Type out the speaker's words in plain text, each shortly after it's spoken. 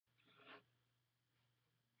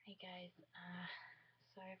Hey guys,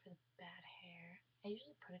 sorry for the bad hair. I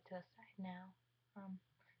usually put it to the side now. Um,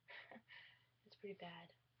 it's pretty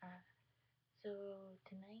bad. So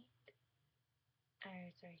tonight,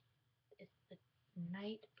 or sorry, it's the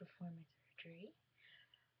night before my surgery.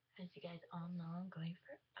 As you guys all know, I'm going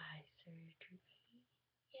for eye surgery.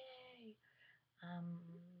 Yay!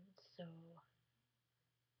 So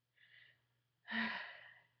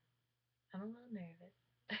I'm a little nervous.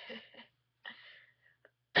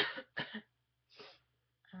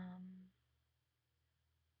 um,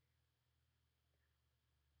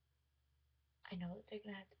 I know that they're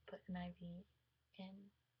gonna have to put an IV in.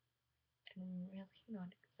 I'm really not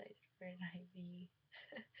excited for an IV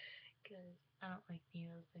because I don't like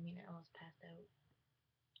needles. I mean, I almost passed out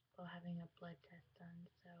while having a blood test done.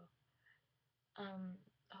 So,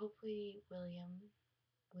 hopefully William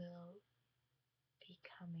will be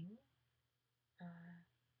coming. Uh,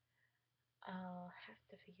 I'll have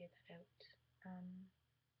to figure that out.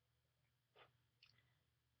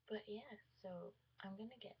 But yeah, so I'm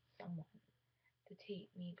gonna get someone to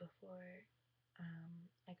tape me before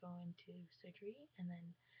I go into surgery and then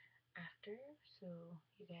after, so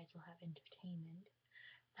you guys will have entertainment.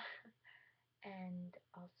 And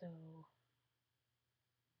also,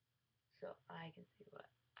 so I can see what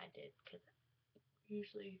I did, because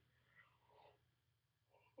usually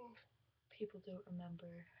people don't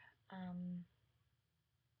remember. Um,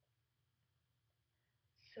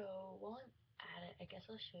 so while I'm at it, I guess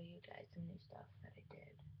I'll show you guys some new stuff that I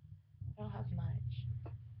did. I don't have much.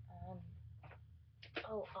 Um,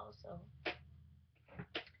 oh, also,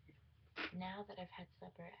 now that I've had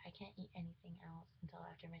supper, I can't eat anything else until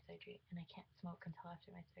after my surgery, and I can't smoke until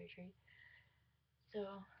after my surgery.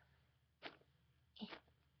 So,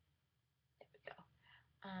 there we go.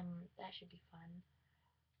 That should be fun.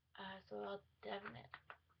 So I'll definitely.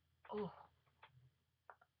 Oh,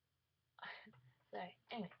 sorry.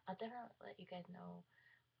 Anyway, I'll definitely let you guys know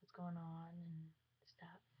what's going on and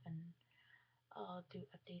stuff, and I'll do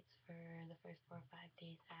updates for the first 4 or 5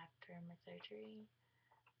 days after my surgery.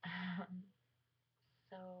 Um,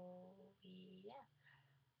 so yeah,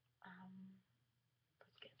 um,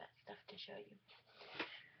 let's get that stuff to show you.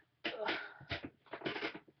 Ugh.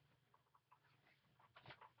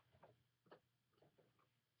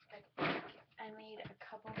 I made a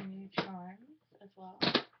couple new charms as well.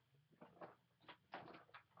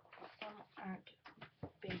 Some aren't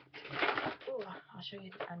baked. Ooh, I'll show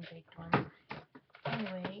you the unbaked ones.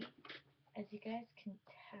 Anyway, as you guys can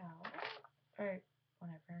tell, or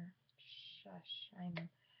whatever, shush, I'm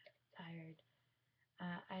tired.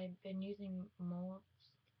 I've been using molds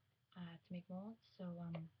to make molds, so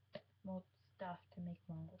mold stuff to make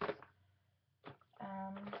molds.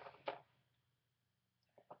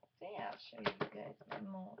 So yeah, I'll show you guys my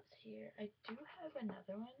molds here. I do have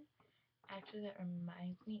another one actually that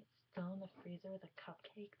reminds me. It's still in the freezer with a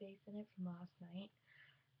cupcake base in it from last night.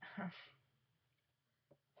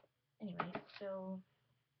 Anyway, so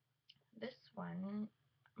this one,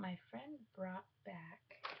 my friend brought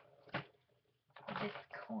back this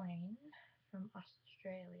coin from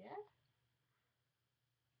Australia.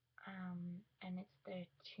 And it's their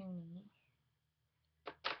toonie.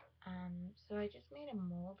 So I just made a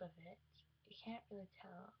mold of it. You can't really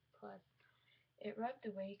tell. Plus, it rubbed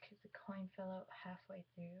away because the coin fell out halfway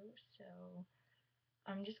through. So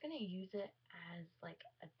I'm just gonna use it as like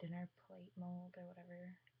a dinner plate mold or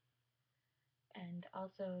whatever. And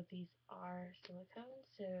also, these are silicone,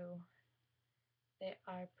 so they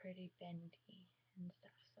are pretty bendy and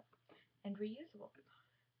stuff. So and reusable.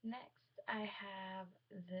 Next, I have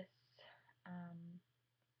this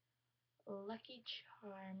Lucky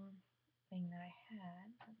Charm thing that I had.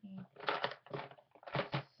 Let me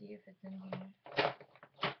see if it's in here.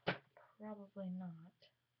 Probably not.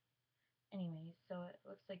 Anyway, so it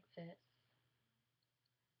looks like this.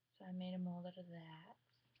 So I made a mold out of that.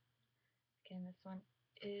 Again, this one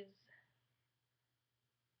is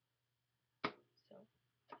so.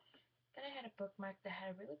 Then I had a bookmark that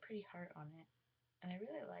had a really pretty heart on it, and I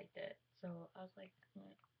really liked it. So I was like,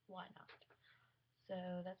 why not? So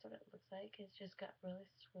that's what it looks like. It's just got really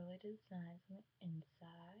swirly designs on the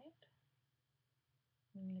inside.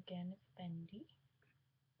 And again, it's bendy.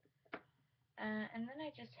 And then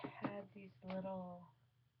I just had these little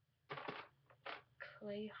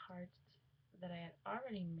clay hearts that I had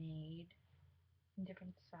already made in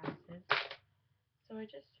different sizes. So I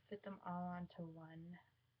just fit them all onto one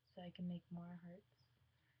so I can make more hearts.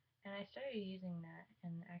 And I started using that,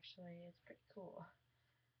 and actually it's pretty cool.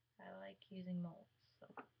 I like using molds. So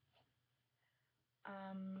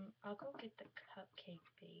I'll go get the cupcake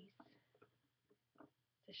base.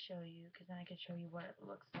 to show you, because then I can show you what it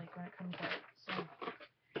looks like when it comes out.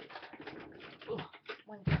 So,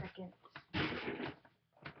 1 second.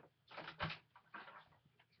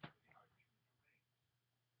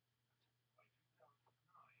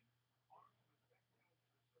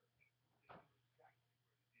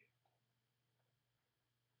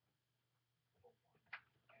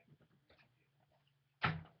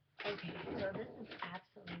 Okay, so this is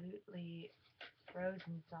absolutely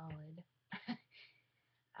frozen solid.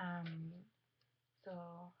 um, so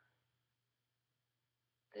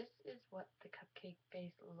this is what the cupcake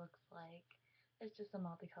base looks like. It's just a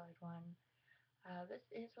multicolored one. This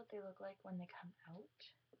is what they look like when they come out.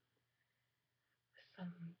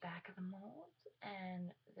 Some back of the mold,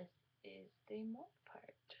 and this is the mold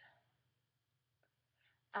part.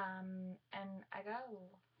 And I gotta,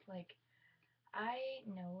 like, I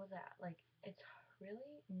know that, like, it's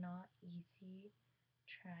really not easy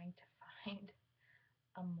trying to find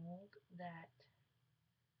a mold that,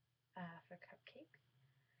 for cupcakes.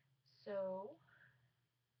 So,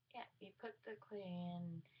 yeah, you put the clay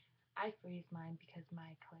in. I freeze mine because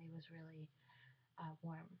my clay was really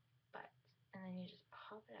warm, but, and then you just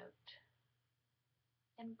pop it out,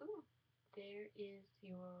 and boom, there is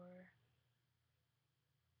your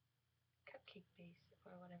cupcake base,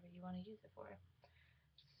 or whatever you want to use it for.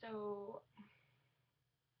 So,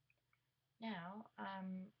 now,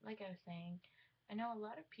 like I was saying, I know a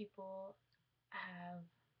lot of people have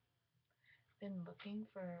been looking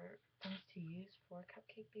for things to use for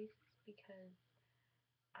cupcake bases because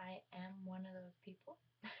I am one of those people.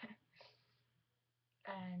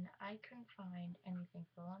 And I couldn't find anything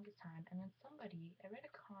for the longest time. And then I read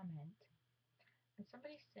a comment, and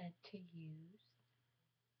somebody said to use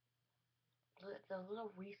the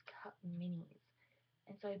little Reese Cup minis.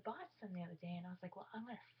 And so I bought some the other day, and I was like, well, I'm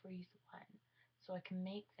going to freeze one so I can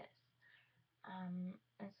make this. And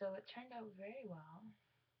so it turned out very well.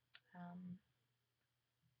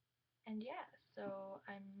 And yeah, so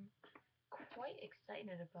I'm quite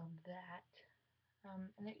excited about that. And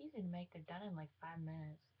they're easy to make. They're done in like 5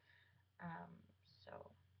 minutes. Um,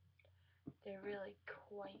 so they're really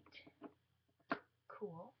quite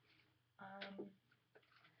cool. Um,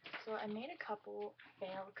 so I made a couple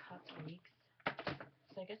failed cupcakes.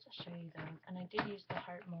 So I guess I'll show you those. And I did use the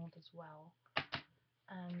heart mold as well.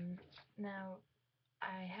 Now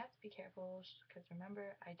I have to be careful because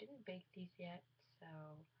remember I didn't bake these yet, so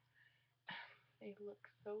they look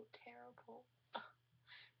so terrible.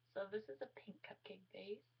 So this is a pink cupcake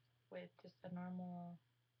base with just a normal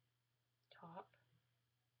top,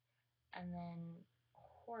 and then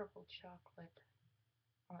horrible chocolate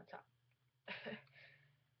on the top.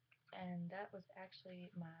 And that was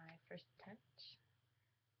actually my first attempt,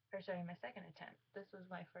 or sorry, my second attempt. This was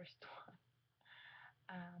my first one.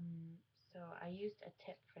 So I used a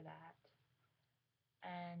tip for that,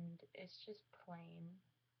 and it's just plain,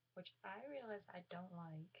 which I realize I don't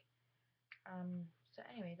like. So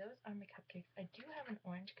anyway, those are my cupcakes. I do have an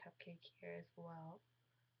orange cupcake here as well.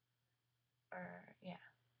 Or, yeah,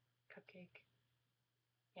 cupcake.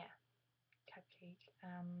 Yeah, cupcake.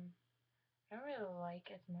 I don't really like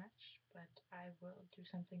as much, but I will do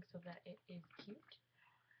something so that it is cute.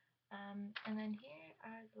 And then here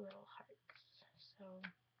are the little hearts. So,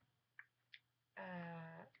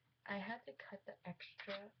 I had to cut the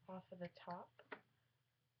extra off of the top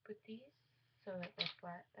with these so that they're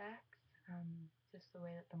flat backs, just the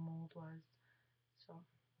way that the mold was. So,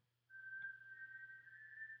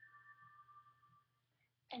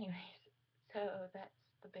 anyways, so that's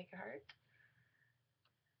the big heart.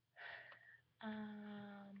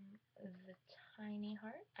 The tiny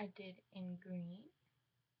heart I did in green.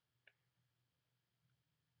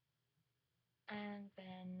 And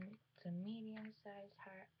then the medium-sized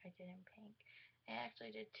heart I did in pink. I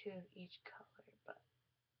actually did 2 of each color, but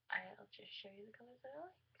I'll just show you the colors that I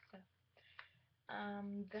like. So,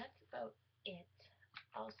 that's about it.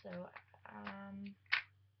 Also,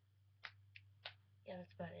 yeah,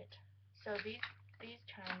 that's about it. So these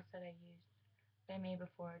charms that I used, that I made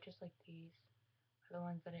before, just like these, are the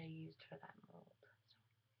ones that I used for that mold.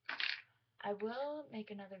 So, I will make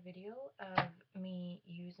another video of me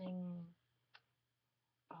using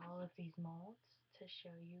all of these molds to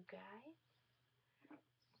show you guys.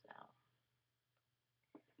 So,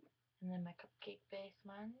 and then my cupcake base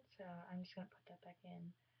one, so I'm just gonna put that back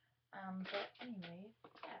in. But anyway,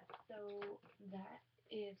 yeah, so that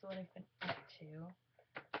is what I've been up to.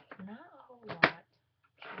 Not a whole lot.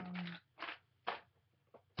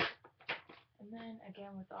 And then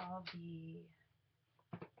again with all the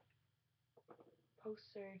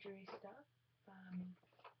post-surgery stuff,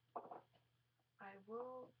 I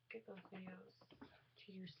will get those videos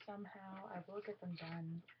to you somehow. I will get them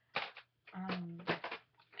done.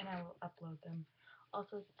 And I will upload them.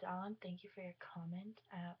 Also, Don, thank you for your comment.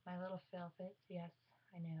 My little fail fits. Yes,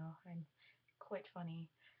 I know. I'm quite funny.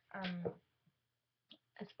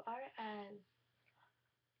 As far as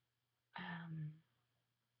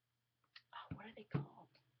what are they called?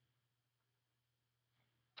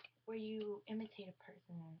 Where you imitate a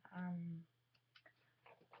person.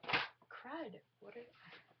 Crud. What are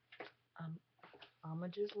I'ma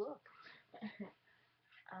just look.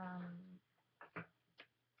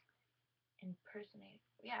 Impersonate.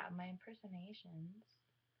 Yeah, my impersonations.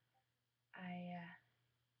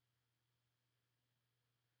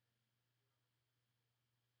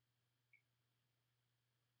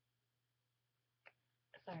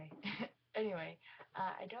 Sorry. Anyway,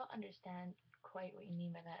 I don't understand quite what you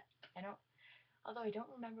mean by that. Although I don't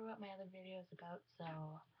remember what my other video is about, so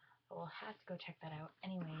I will have to go check that out.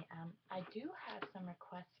 Anyway, I do have some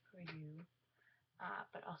requests for you,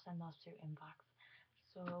 but I'll send those through inbox.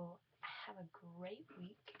 So have a great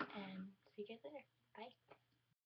week, and see you guys later. Bye.